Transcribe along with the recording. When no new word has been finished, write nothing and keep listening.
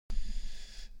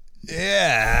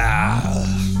Yeah.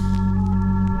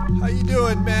 How you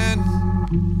doing, man?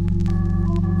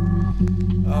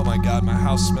 Oh my God, my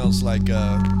house smells like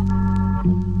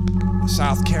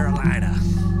South Carolina.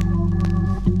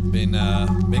 I've been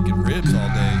making ribs all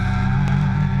day.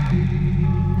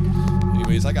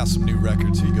 Anyways, I got some new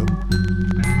records. Here you go.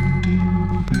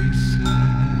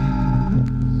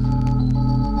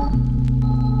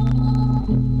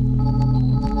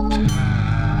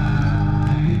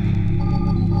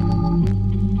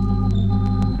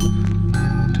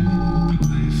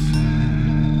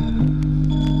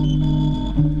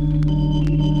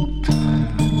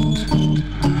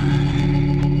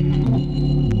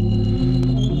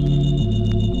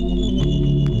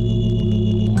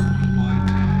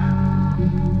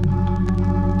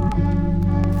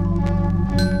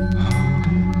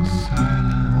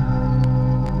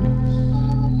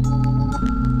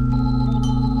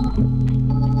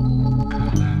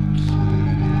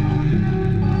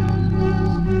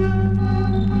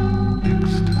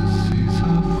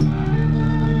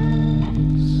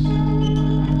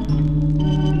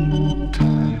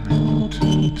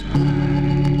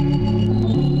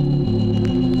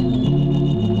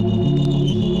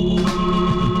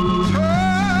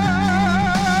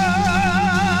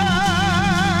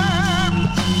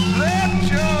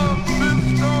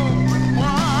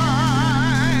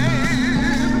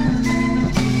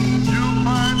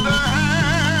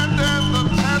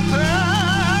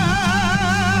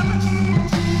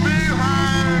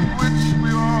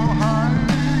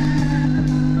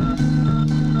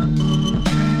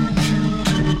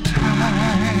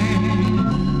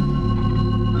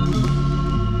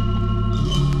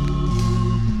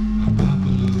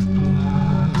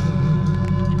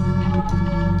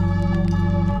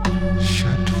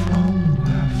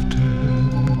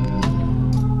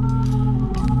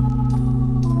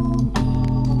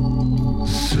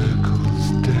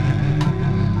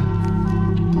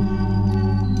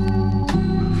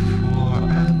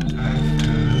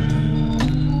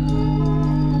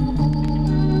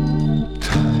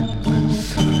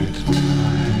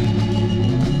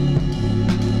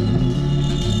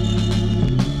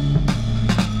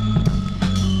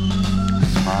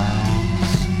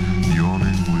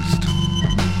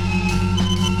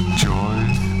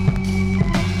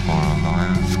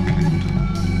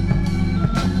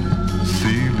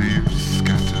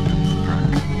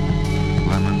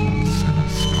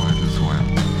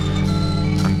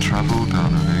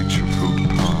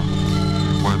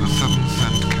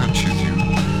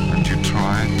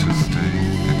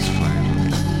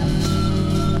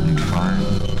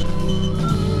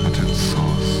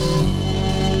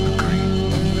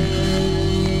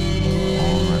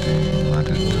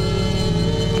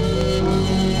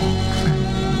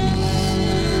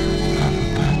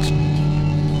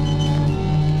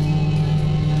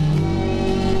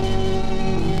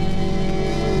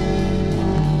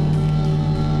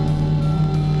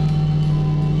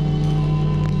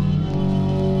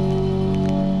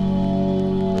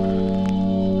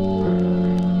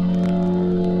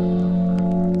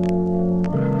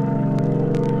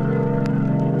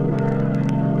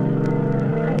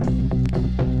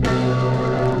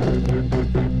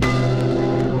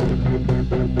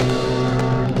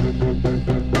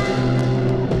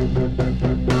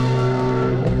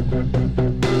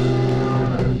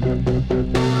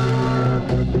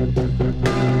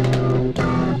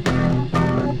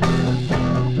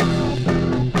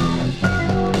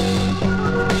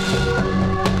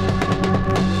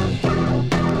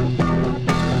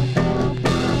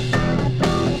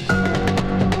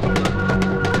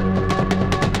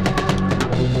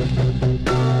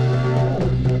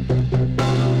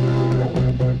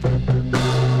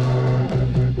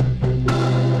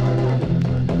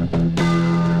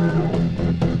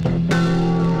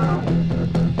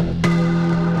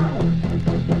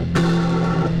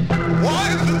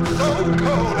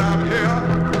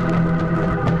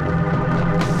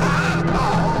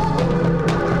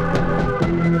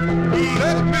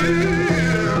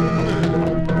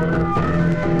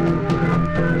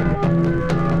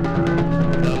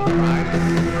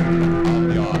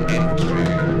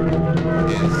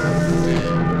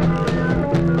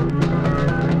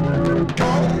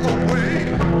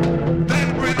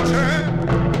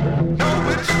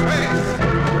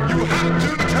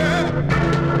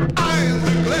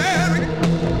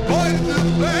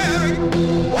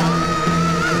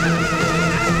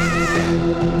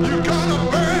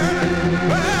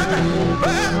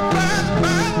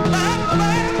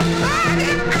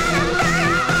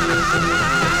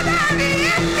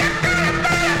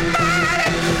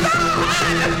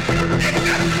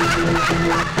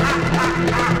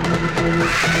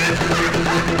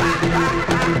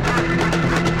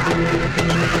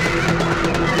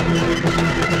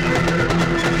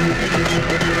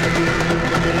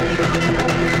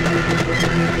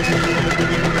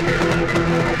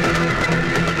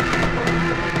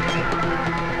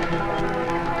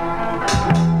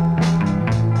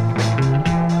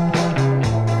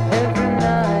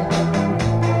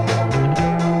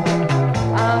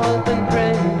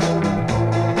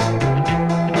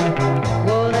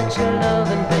 Go let your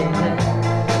loving, baby.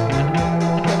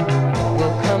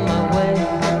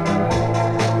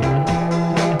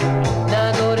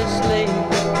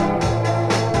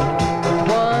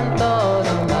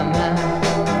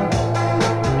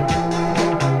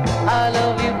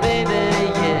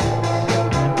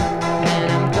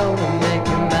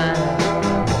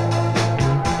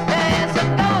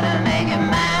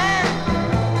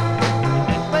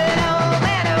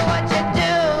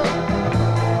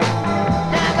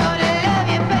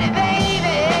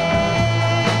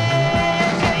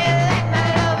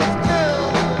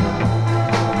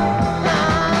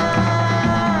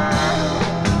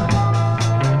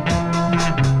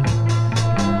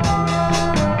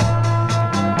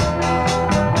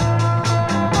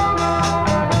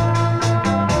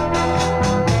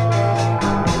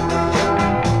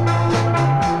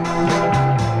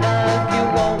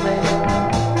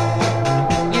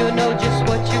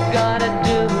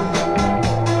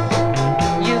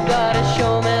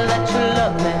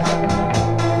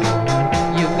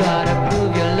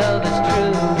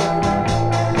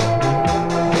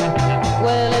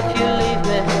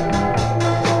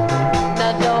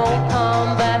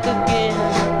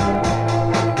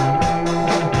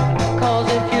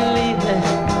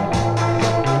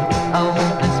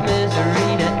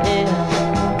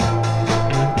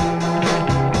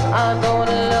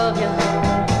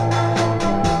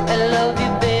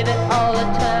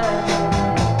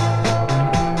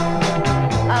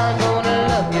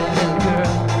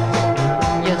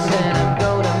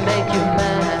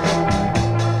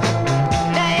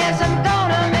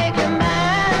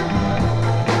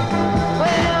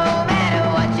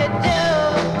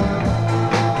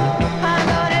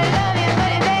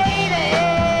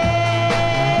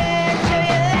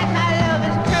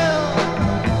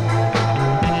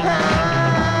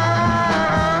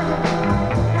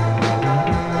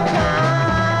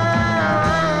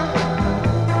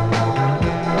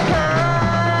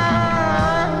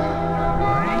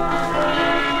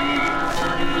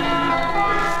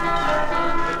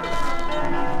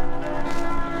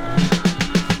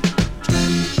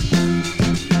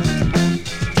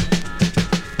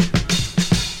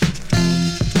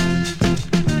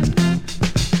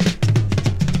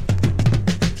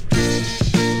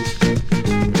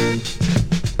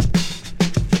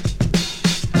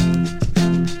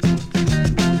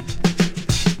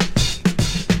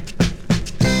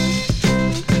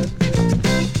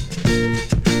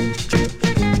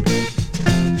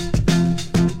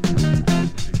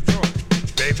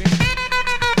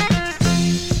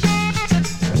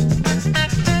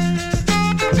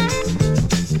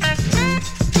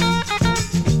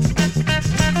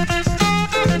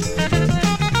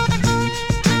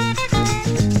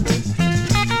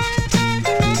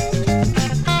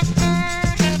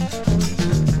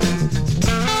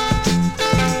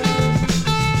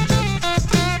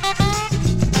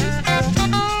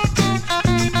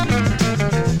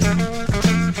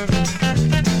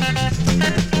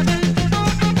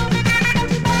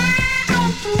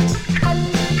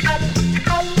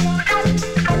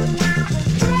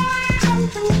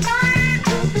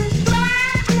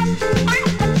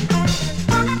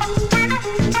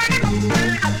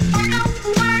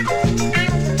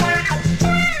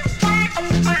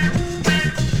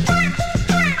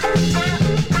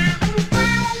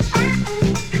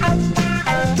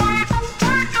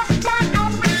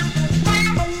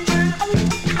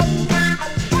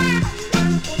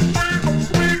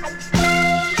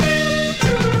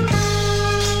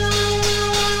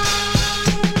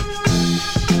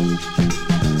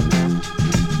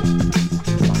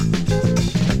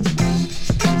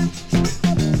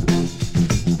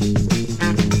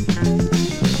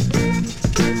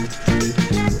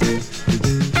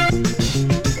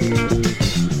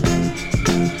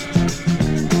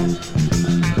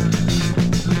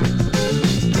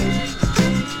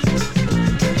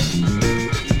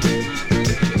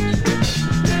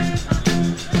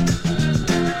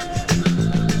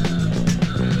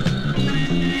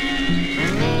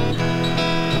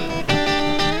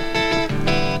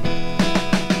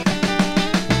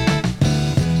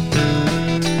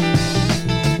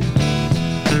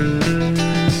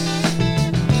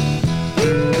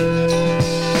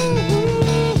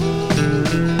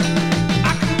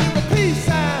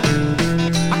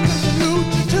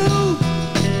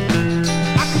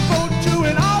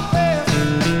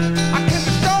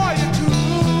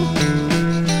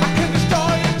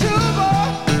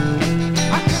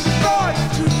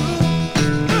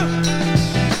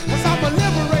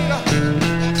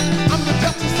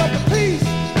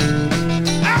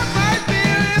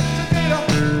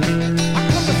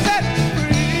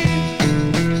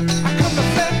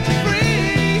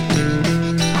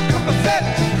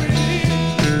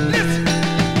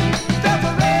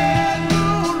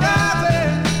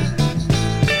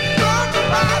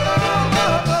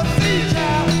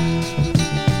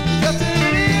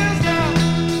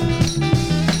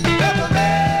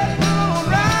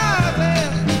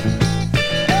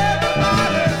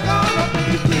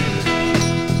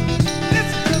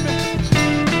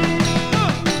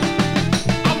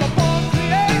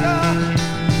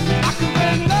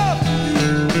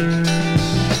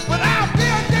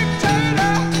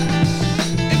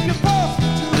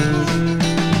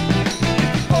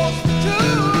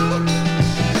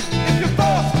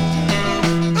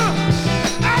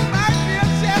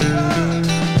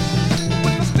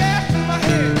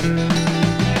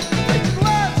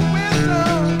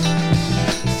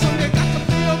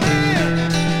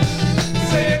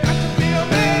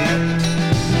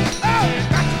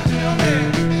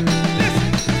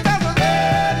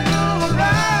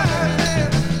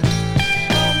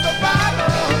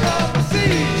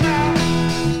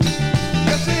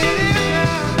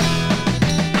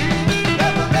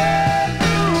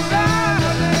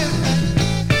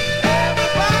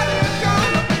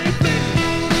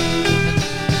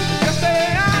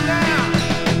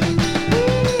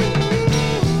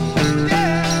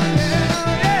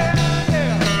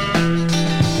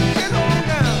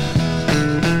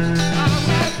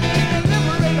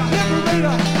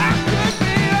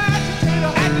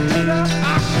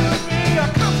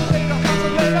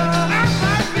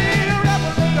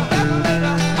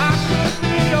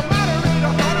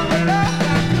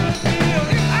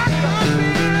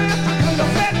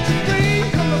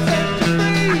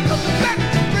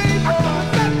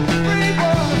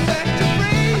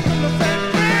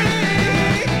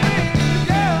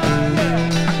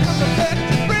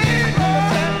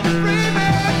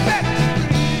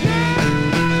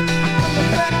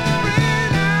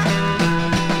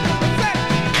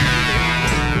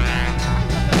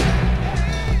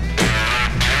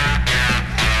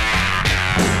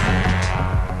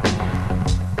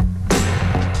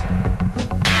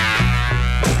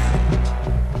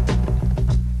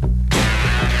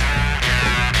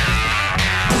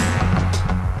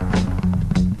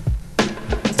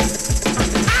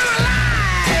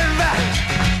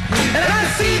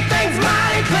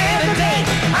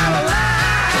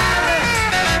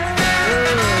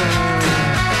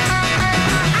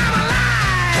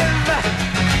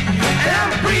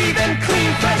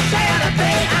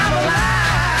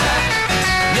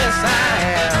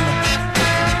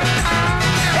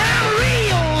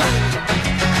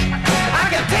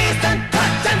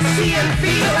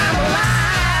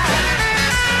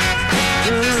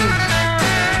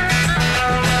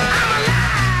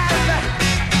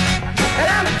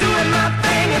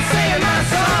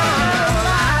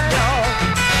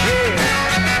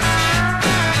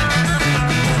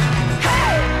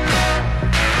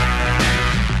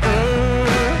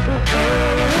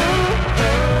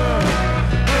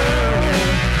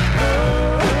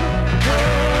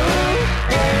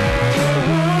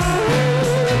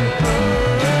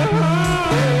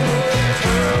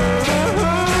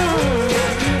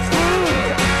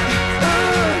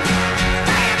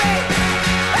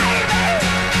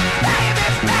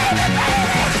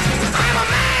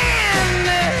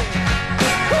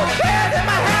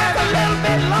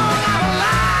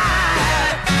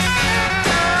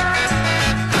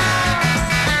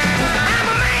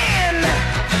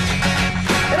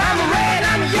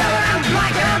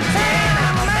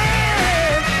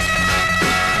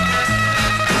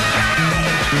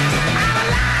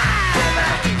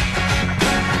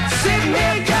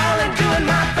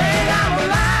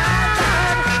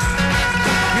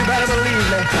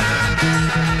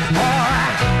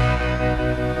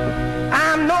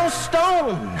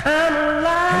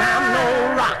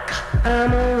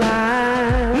 I'm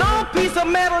alive. No piece of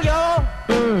metal, y'all.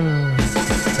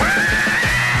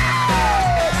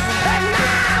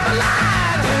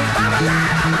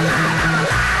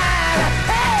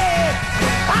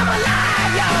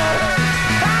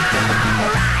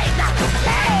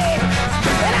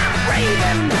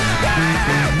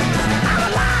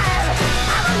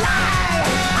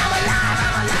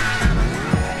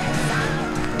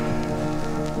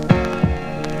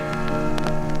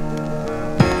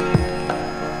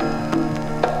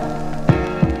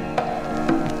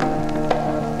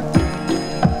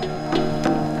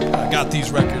 Got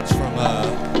these records from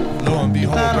Lo and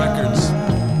Behold Records.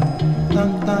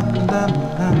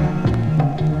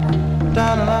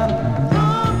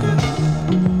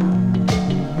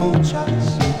 Moonshots,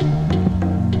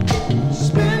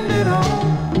 spend it on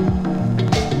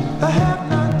the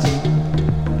have-nots.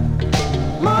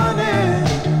 Money,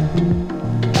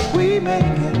 we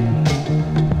make it.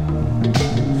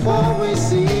 Before we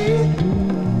see it,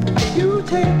 you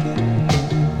take it.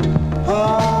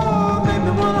 Oh, make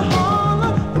me wanna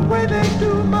holler the way they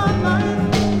do my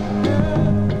life. Yeah.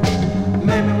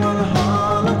 Make me wanna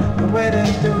holler the way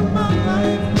they do my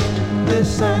life.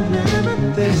 This ain't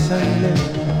living, this ain't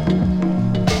living.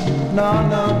 No,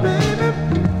 no, baby,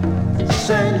 this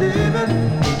ain't living.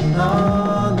 No,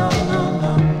 no, no,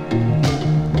 no.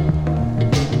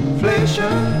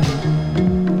 Inflation,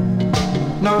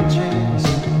 no chance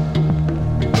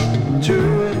to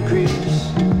increase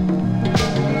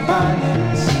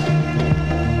finance.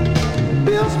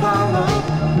 Bills pile up,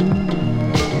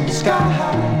 sky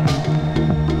high.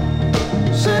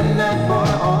 Send that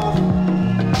boy off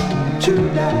to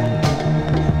die.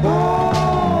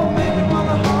 Oh, make me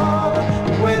wanna holler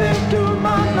the way they do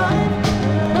my life.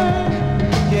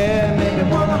 Yeah, make me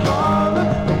wanna holler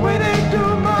the way they do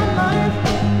my life.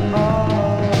 Oh,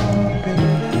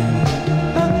 baby.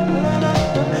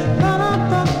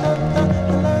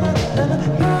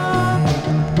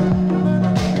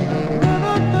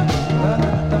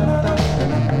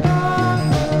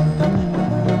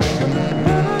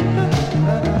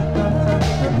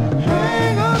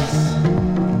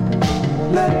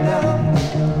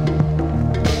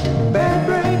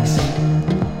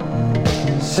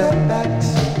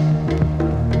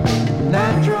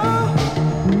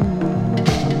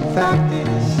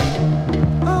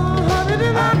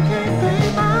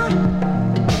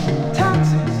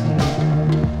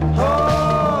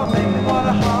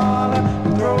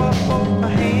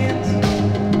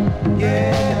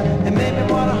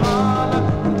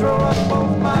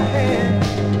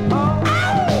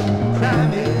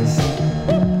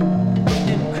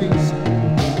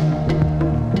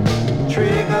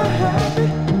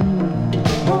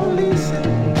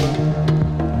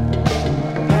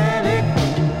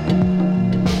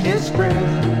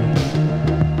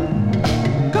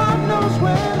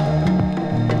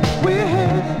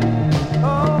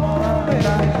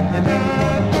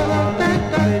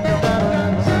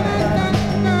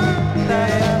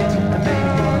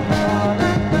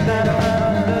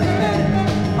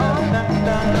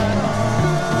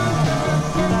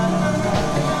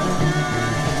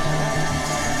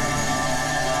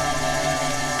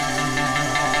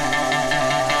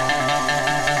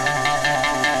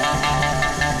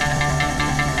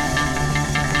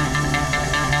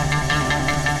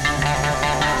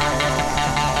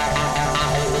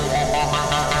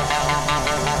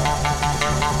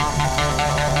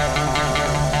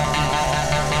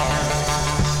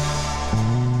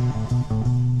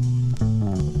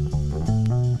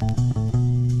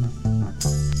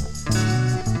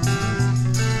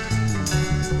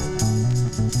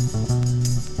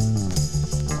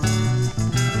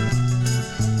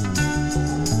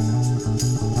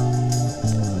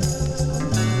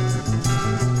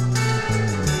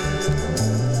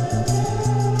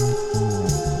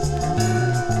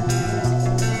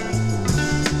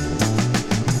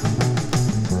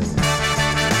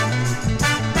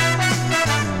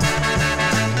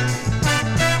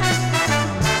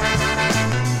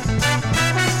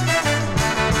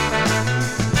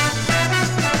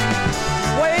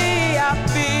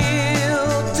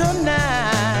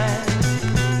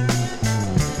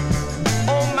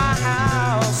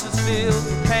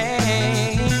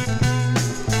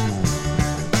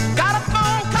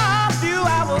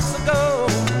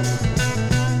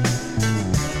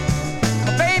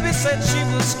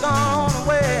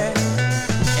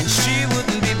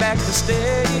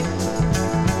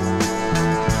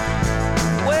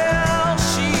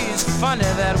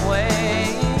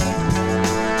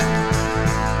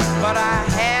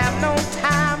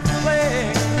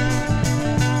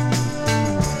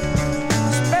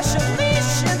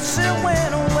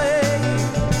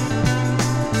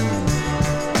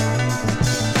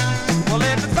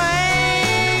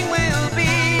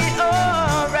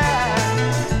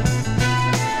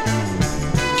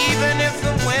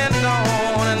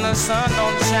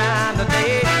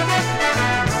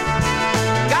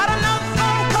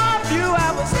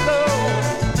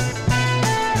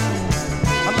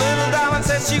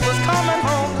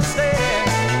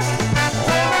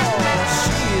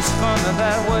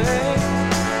 that way.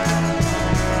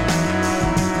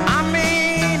 I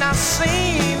mean, I've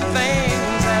seen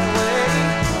things that way.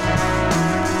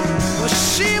 Well,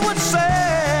 she would say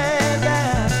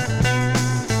that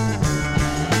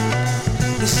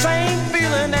the same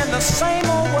feeling and the same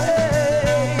old way.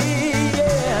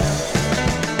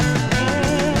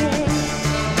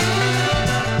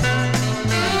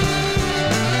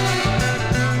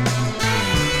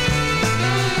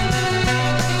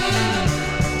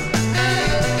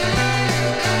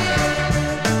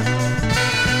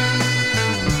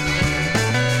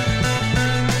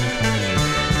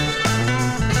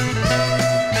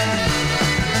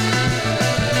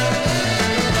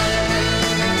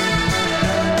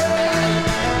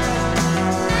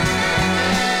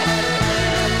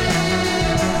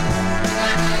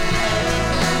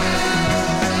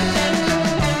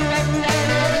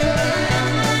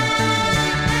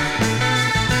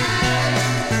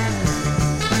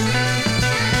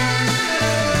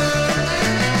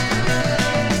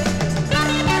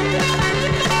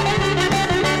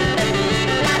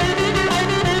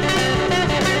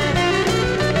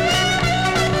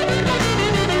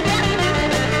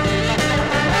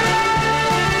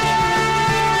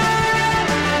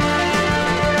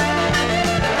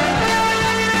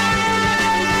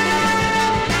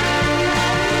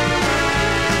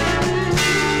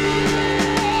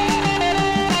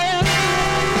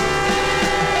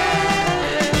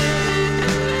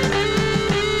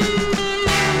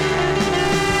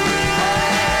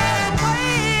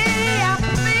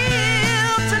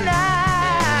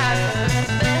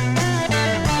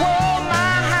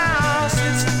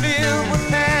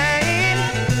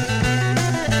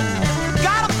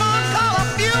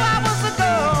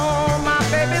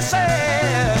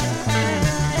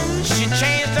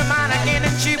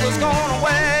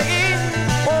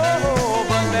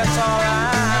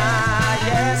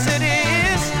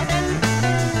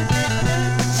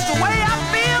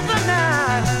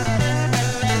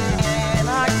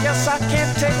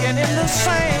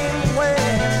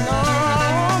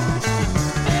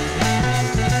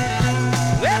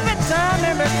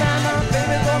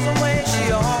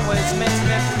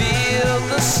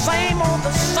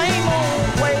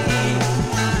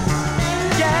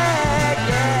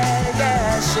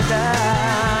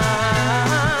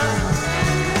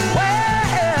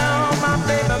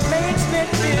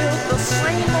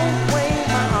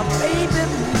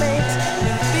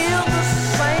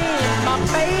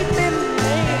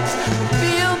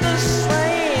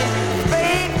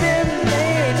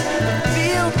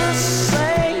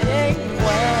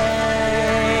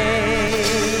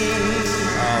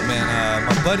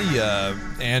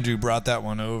 Andrew brought that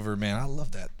one over, man. I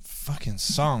love that fucking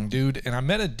song, dude. And I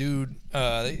met a dude.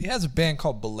 He has a band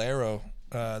called Bolero.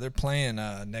 They're playing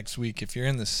next week. If you're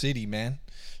in the city, man,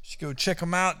 you should go check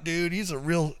him out, dude. He's a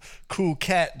real cool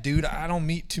cat, dude. I don't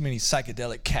meet too many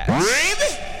psychedelic cats.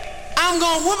 Baby, I'm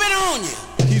gonna whoop it on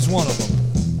you. He's one of them.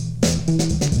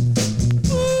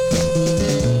 Hey!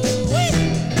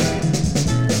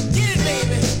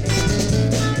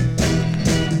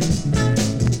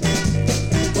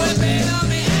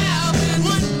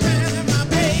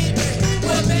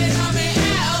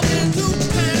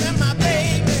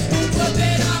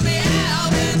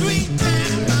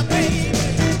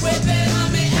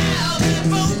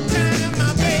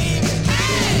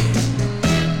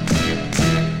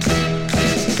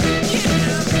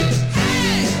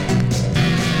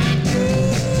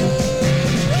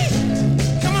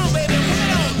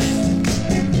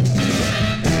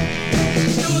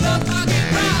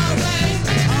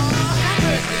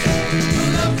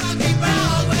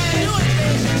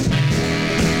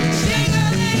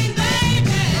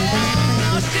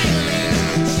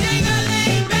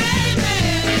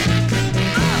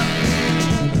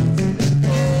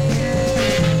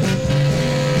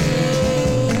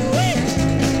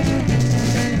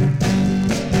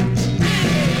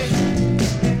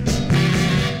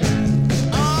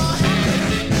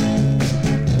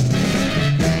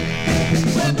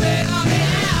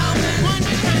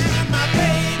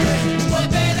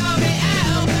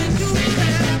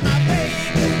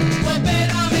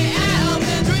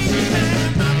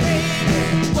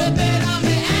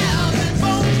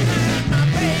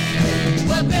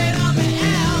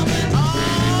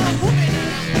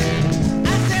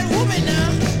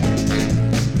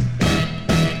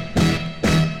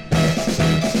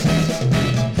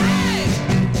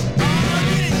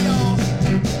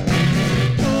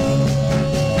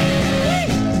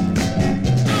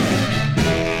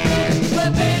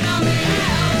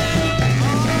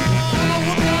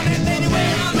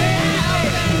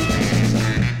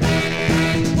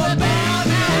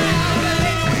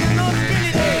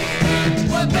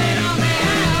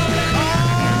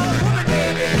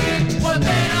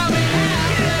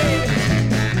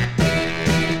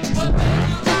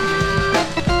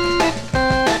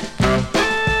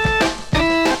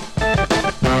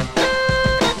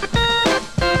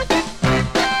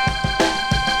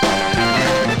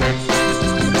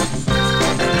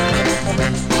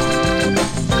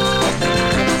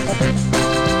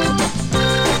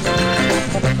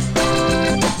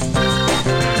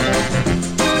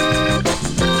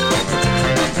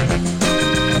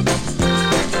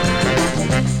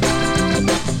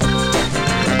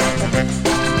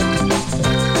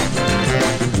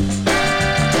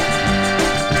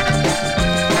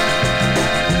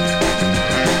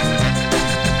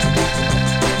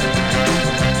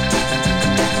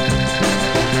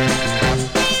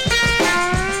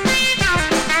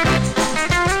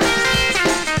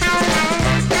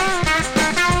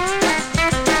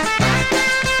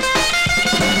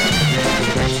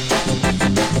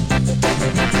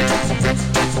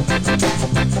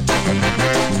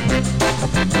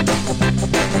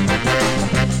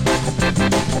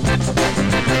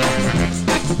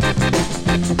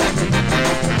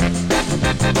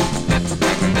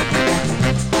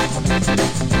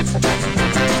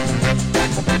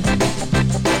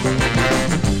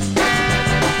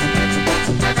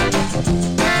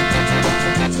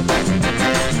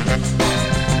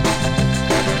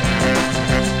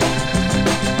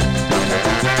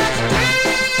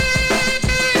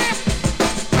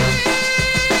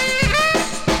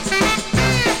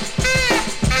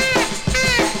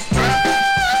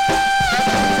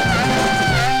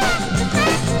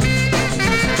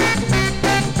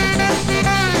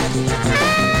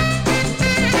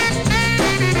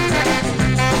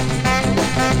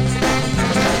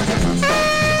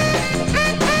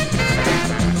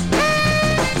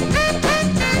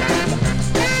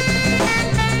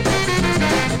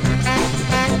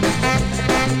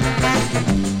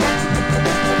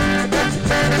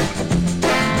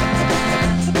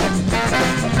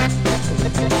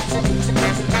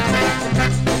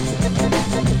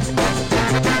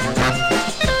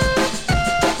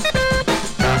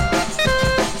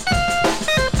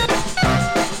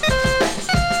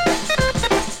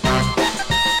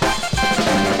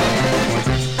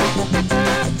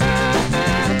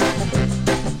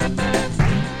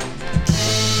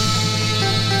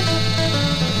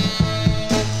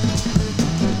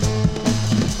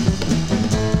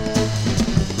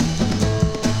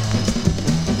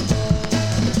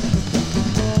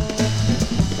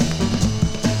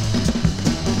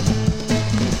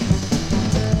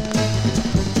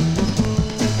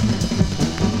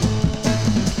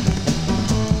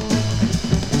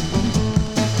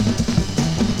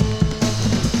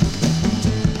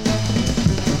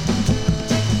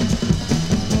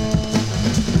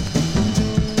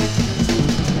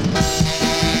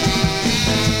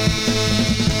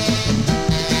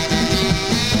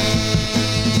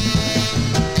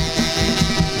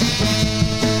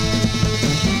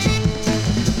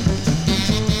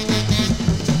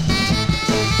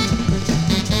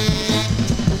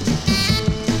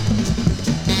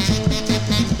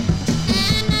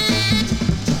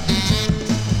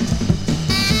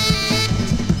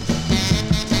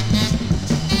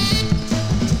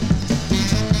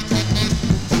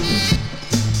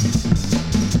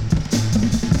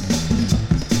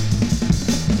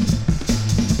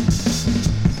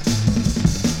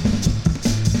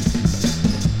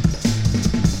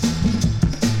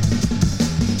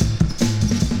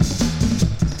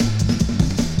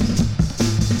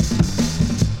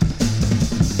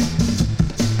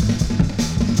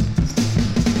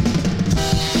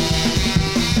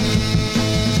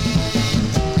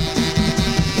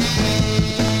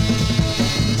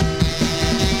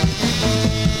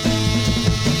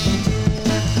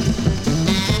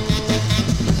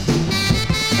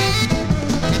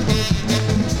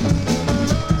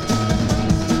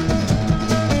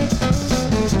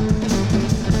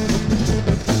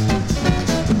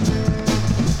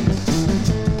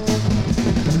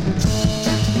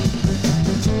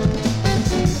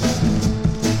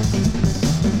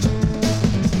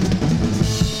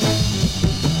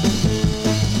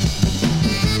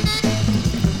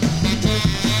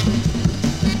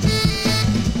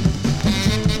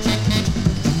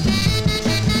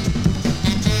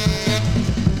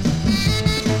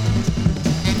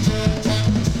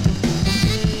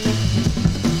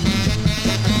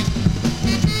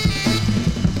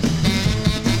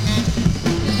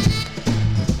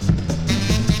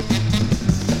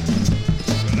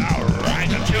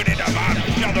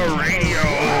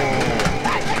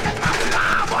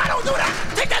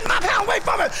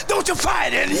 don't you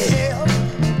fight in here.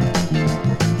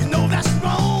 You know that's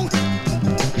wrong.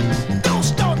 Don't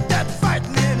start that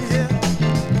fighting in here.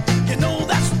 You know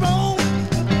that's wrong.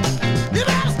 You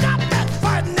better stop that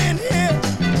fighting in here.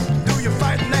 Do your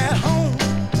fighting at home.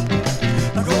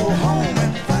 Now go home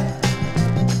and fight.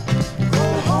 Go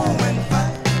home and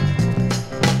fight.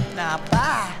 Now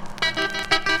bye.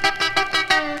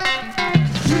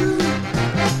 You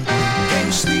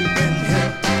can't sleep in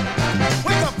here.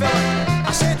 Wake up, fella.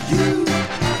 I said you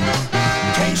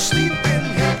can't sleep in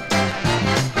here.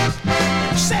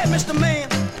 Said Mr. Man,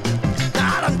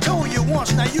 now I done told you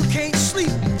once, now you can't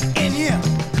sleep in here.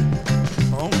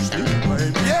 I don't sleep,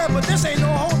 baby. Yeah, but this ain't no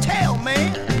hotel,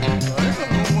 man. I ain't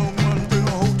got no more money to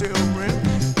no hotel rent.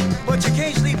 But you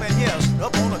can't sleep in here,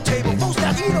 up on the table. Folks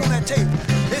got to eat on that table.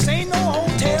 This ain't no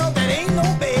hotel, that ain't no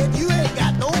bed. You ain't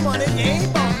got no money, you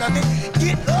ain't bought nothing.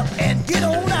 Get up and get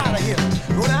on out of here.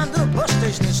 Go down to the bus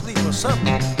station and sleep or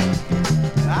something.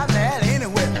 Not that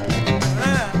anywhere.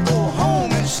 Go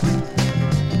home and sleep.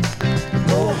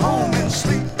 Go home and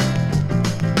sleep.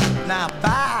 Now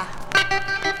bye.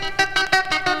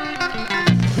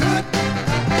 Put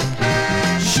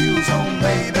shoes on,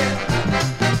 baby.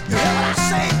 You hear what I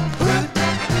say? Put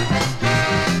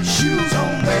shoes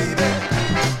on, baby.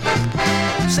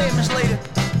 Say, Miss Lady,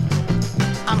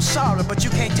 I'm sorry, but you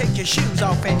can't take your shoes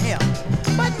off in here.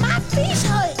 But my feet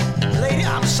hurt. Lady,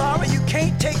 I'm sorry you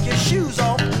can't take your shoes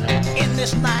off in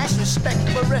this nice,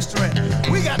 respectable restaurant.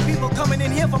 We got people coming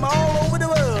in here from all over the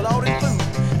world, ordering food.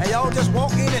 And y'all just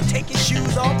walk in and take your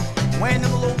shoes off, wearing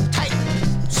them little tight,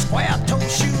 square-toe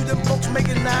shoes. Them folks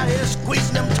making it out here,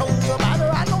 squeezing them toes up.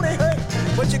 I know they hurt,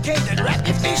 but you can't just wrap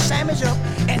your fish sandwich up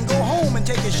and go home and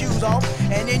take your shoes off,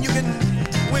 and then you can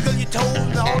wiggle your toes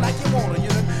and all like you want to, you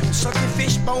know. Suck your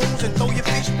fish bones and throw your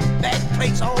fish back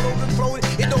plates all over the floor.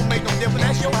 It don't make no difference,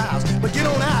 that's your house. But get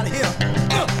on out of here.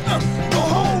 Go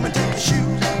home and take your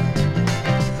shoes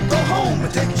off. Go home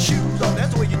and take your shoes off.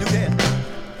 That's the way you do that.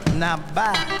 Now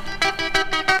bye.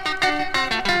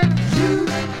 You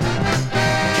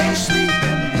can't sleep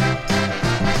in here.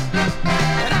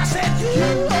 And I said you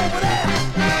over there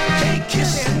can't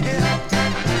kiss in here.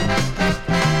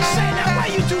 Say now why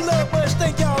you two lovebirds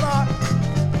think y'all are?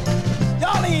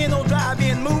 Y'all ain't no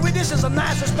drive-in movie. This is a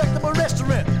nice, respectable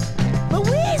restaurant. But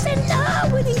we's in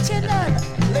love with each other.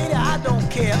 Lady, I don't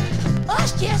care.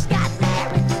 Us just got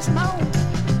married this morning.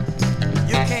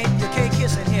 You can't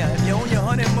kiss in here. If you're on your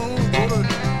honeymoon, go to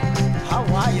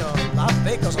Hawaii or Las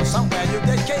Vegas or somewhere. You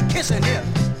just can't kiss in here.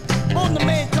 On the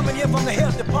man coming here from the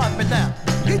health department now.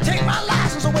 He take my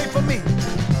license away from me.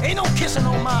 Ain't no kissing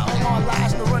on my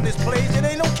license to run this place. It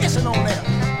ain't no kissing on there.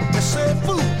 They serve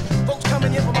food. Folks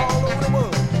coming here from all over the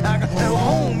world. I got to go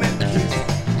home and kiss.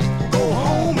 Go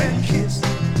home and kiss.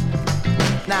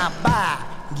 Now bye.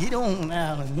 Get on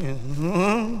out of here.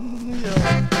 Yeah.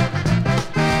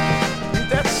 Ain't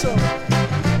that so?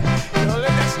 You know, let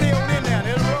that stay on in there.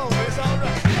 It'll roll. It's all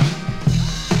right.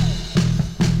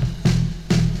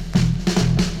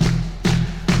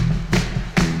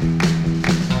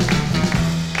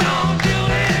 Don't do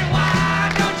it,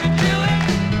 why don't you do it?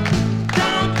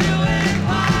 Don't do it,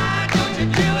 why don't you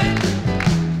do it?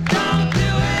 Don't do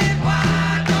it, why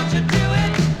don't you do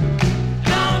it?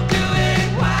 Don't do it,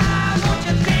 why won't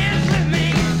you dance with me?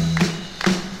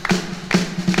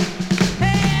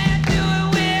 Hey, do it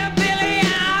with Billy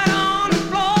out on the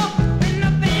floor. When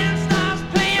the band starts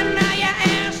playing, now you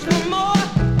ask for more.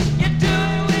 You do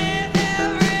it with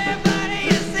everybody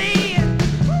you see.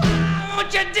 Why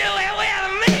won't you do it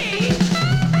with me?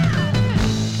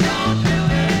 Don't do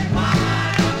it, why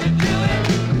don't you do it?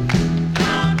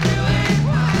 Don't do it,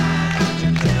 why don't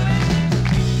you do it?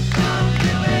 Don't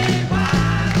do it, why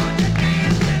don't you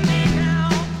dance with me now?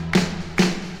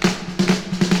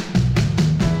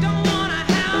 Don't want a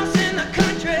house in the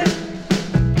country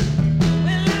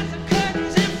with lots of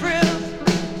curtains and frills.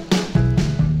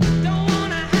 Don't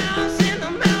want a house in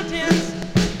the mountains.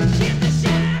 Keep the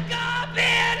shack up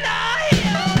in the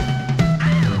hills.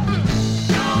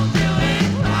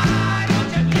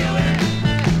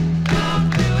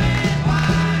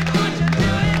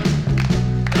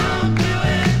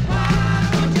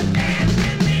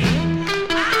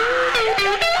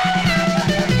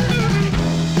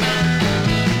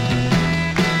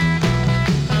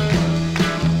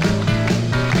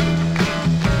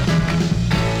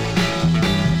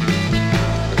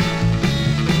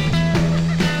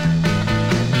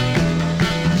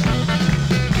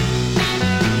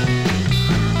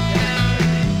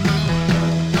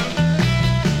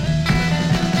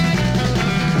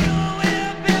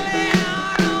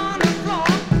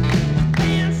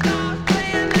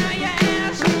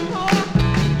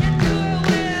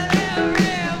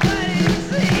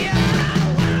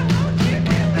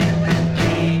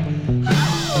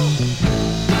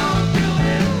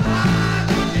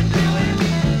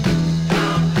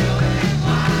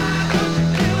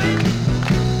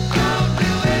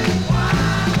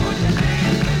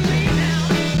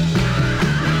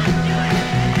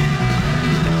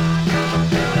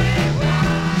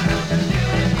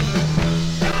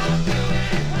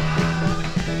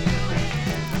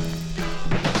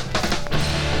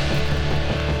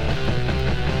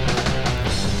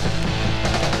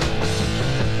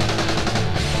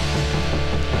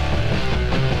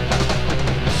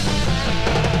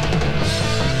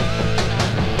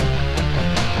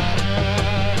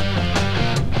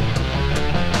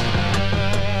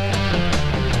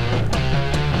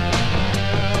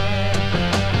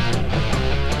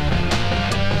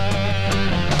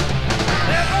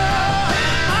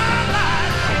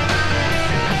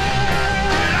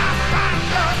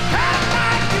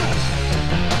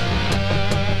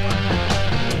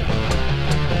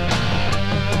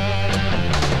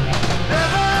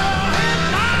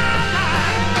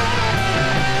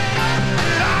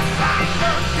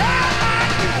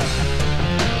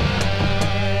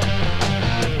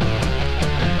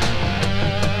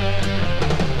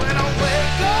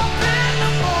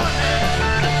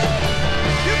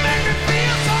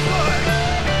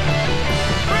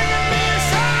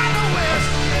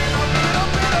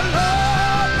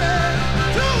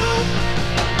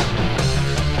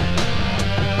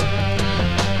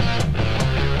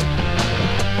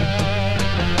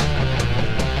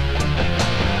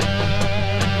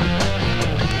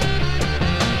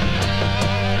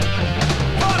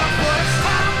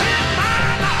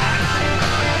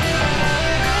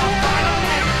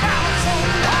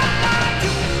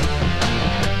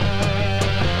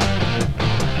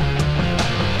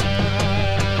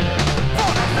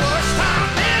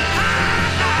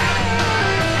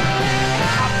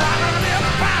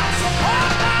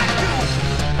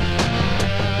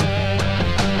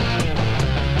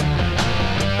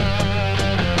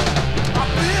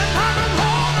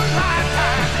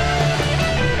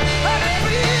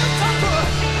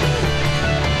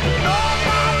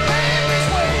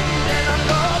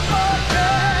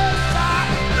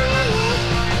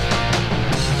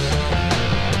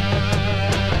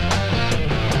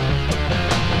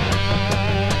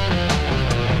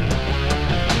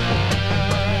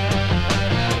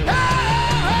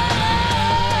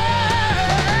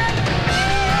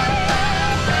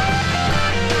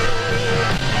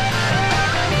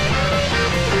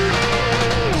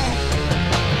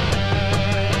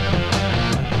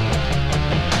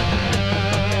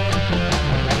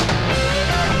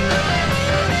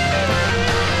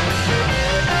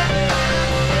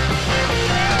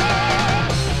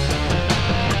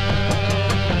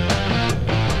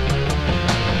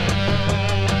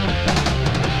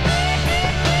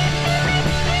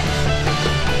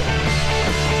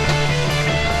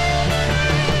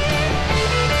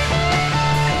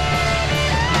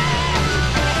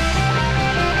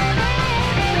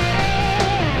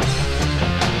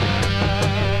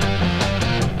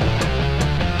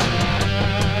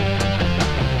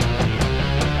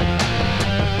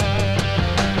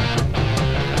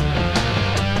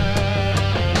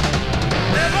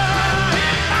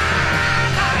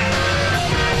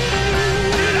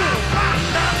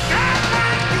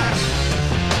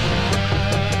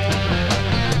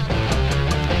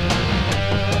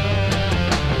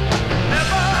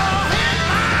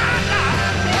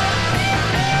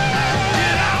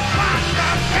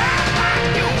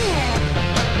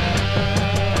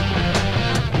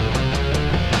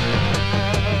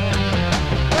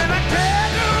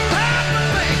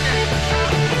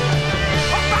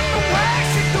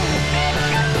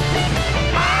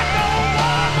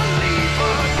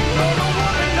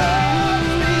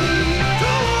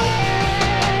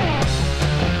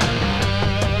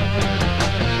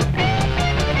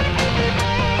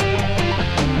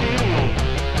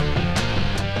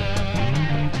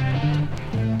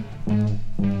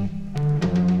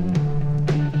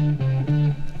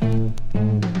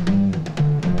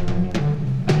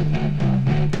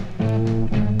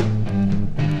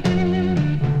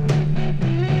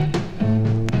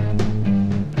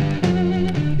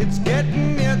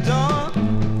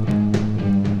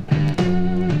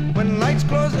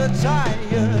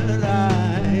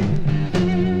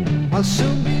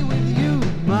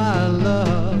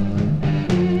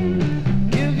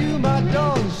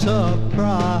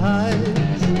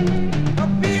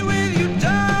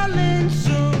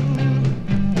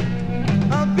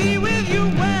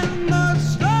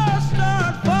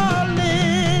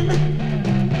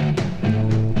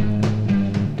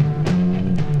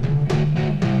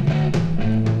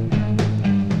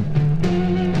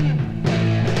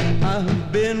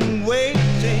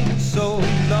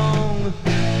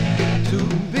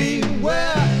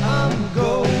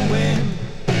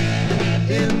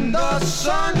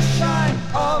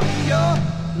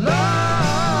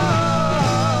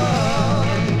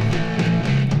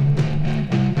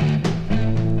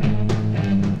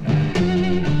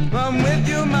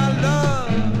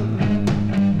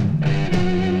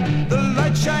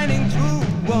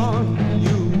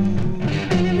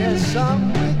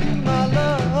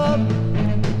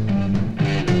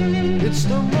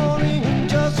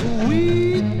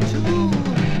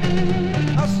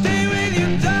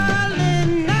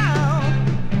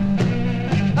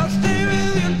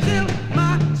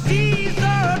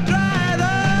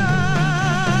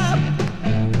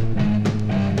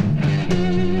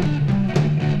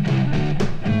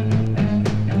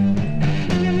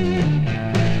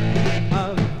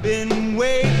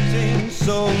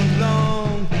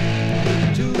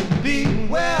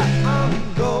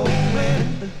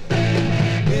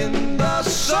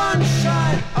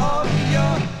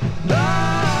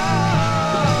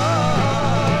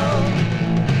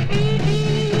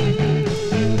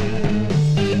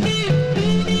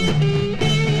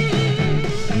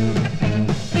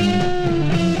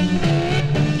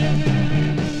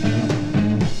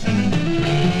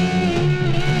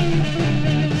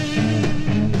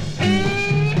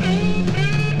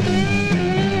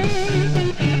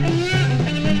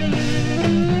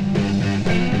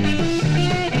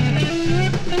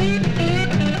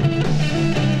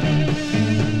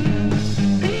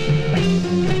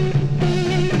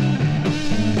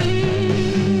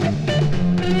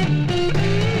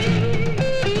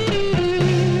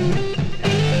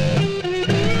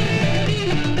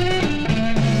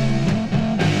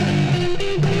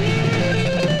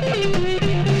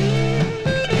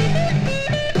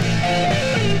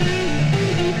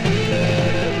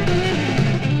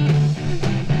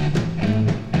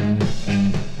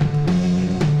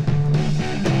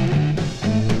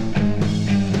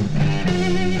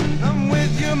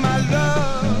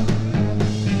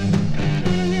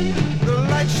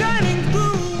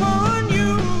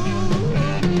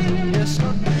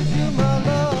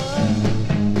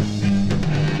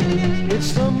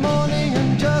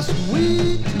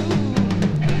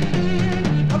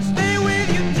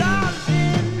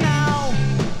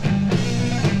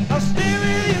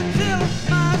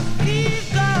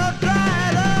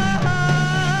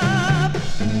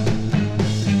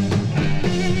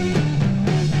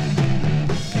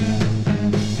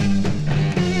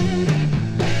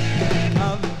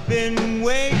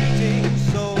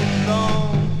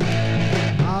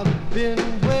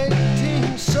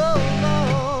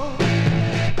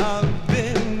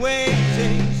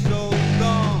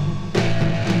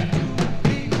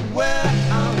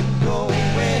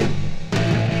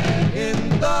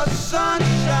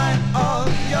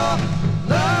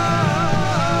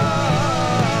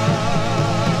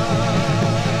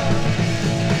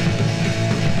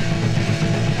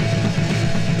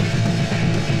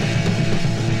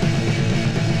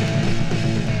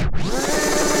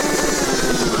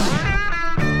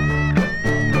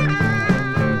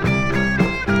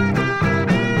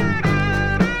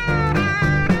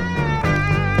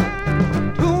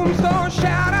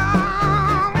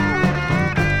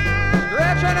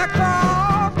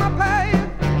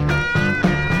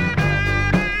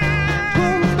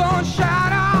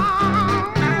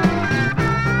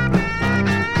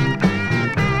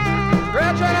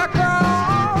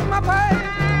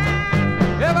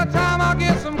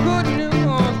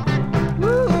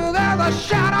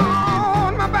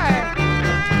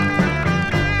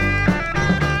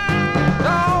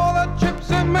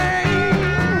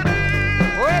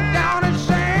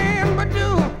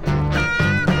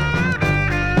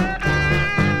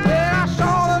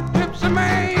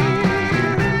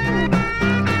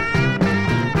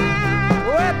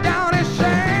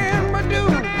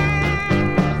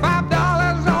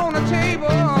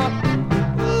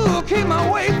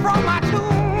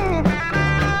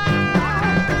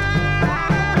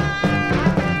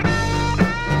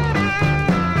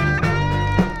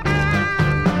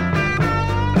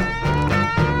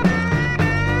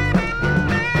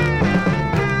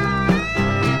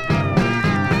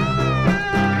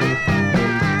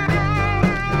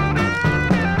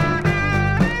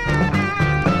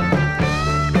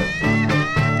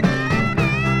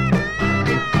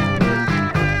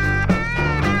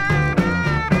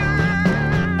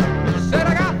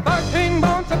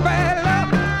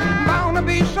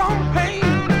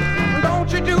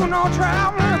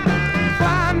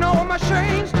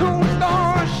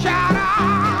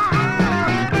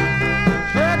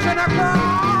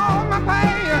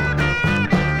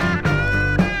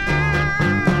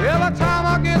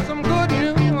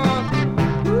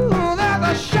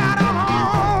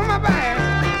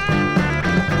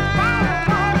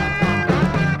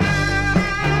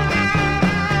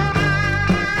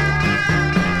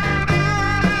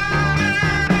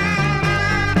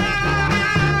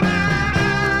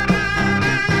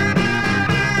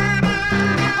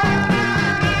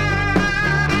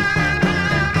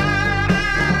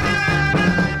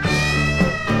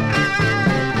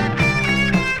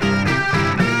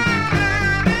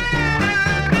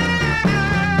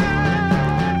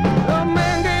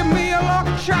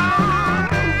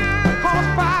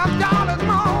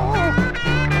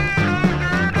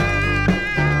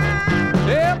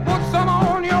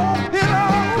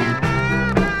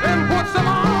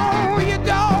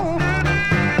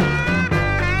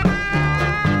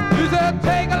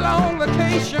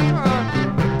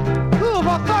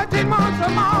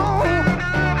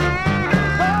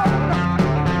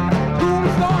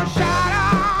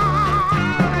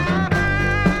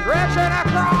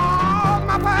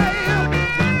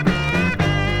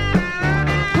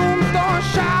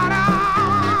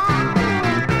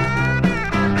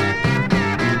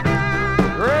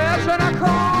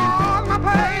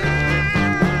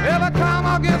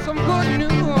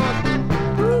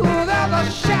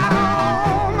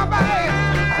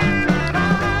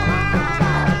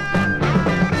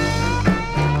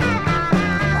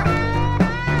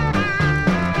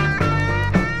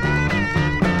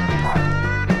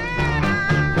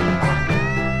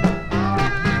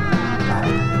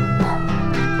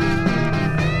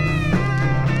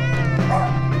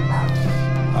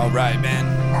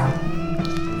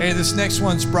 This next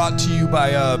one's brought to you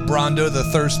by Brondo the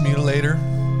Thirst Mutilator,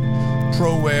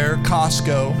 ProWear,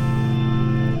 Costco,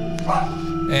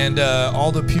 and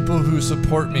all the people who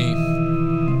support me.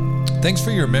 Thanks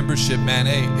for your membership, man.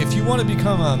 Hey, if you want to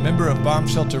become a member of Bomb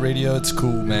Shelter Radio, it's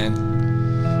cool, man.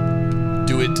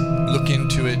 Do it. Look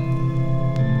into it.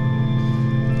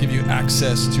 Give you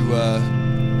access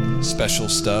to special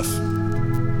stuff.